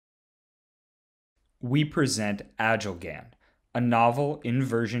We present AgileGAN, a novel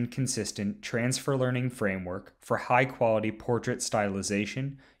inversion-consistent transfer learning framework for high-quality portrait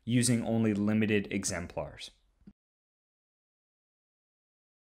stylization using only limited exemplars.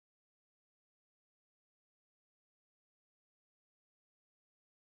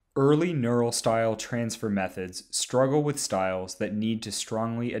 Early neural style transfer methods struggle with styles that need to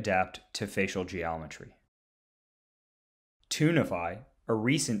strongly adapt to facial geometry. Toonify, a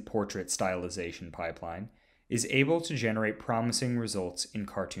recent portrait stylization pipeline, is able to generate promising results in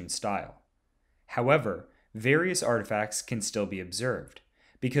cartoon style. However, various artifacts can still be observed,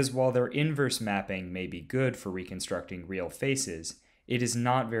 because while their inverse mapping may be good for reconstructing real faces, it is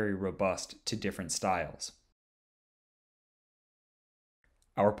not very robust to different styles.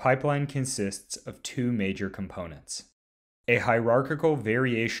 Our pipeline consists of two major components: a hierarchical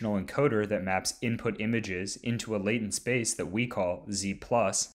variational encoder that maps input images into a latent space that we call Z+,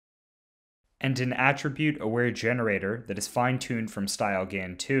 and an attribute-aware generator that is fine-tuned from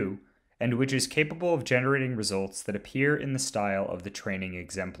StyleGAN 2, and which is capable of generating results that appear in the style of the training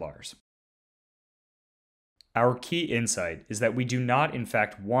exemplars. Our key insight is that we do not in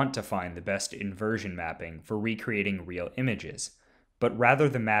fact want to find the best inversion mapping for recreating real images, but rather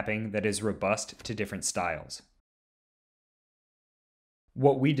the mapping that is robust to different styles.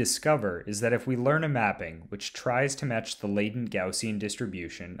 What we discover is that if we learn a mapping which tries to match the latent Gaussian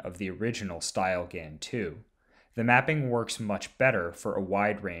distribution of the original StyleGAN 2, the mapping works much better for a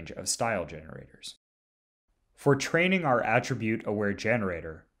wide range of style generators. For training our attribute-aware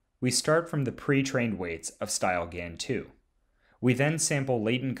generator, we start from the pre-trained weights of StyleGAN 2. We then sample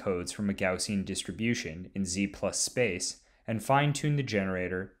latent codes from a Gaussian distribution in Z+ space and fine-tune the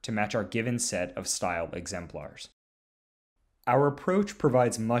generator to match our given set of style exemplars. Our approach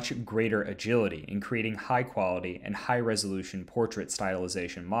provides much greater agility in creating high-quality and high-resolution portrait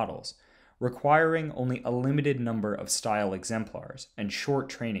stylization models, requiring only a limited number of style exemplars and short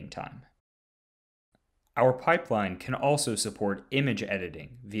training time. Our pipeline can also support image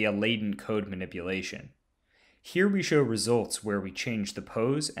editing via latent code manipulation. Here we show results where we change the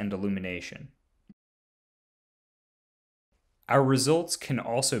pose and illumination. Our results can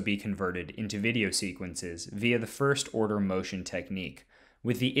also be converted into video sequences via the first-order motion technique,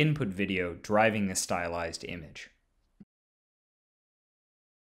 with the input video driving the stylized image.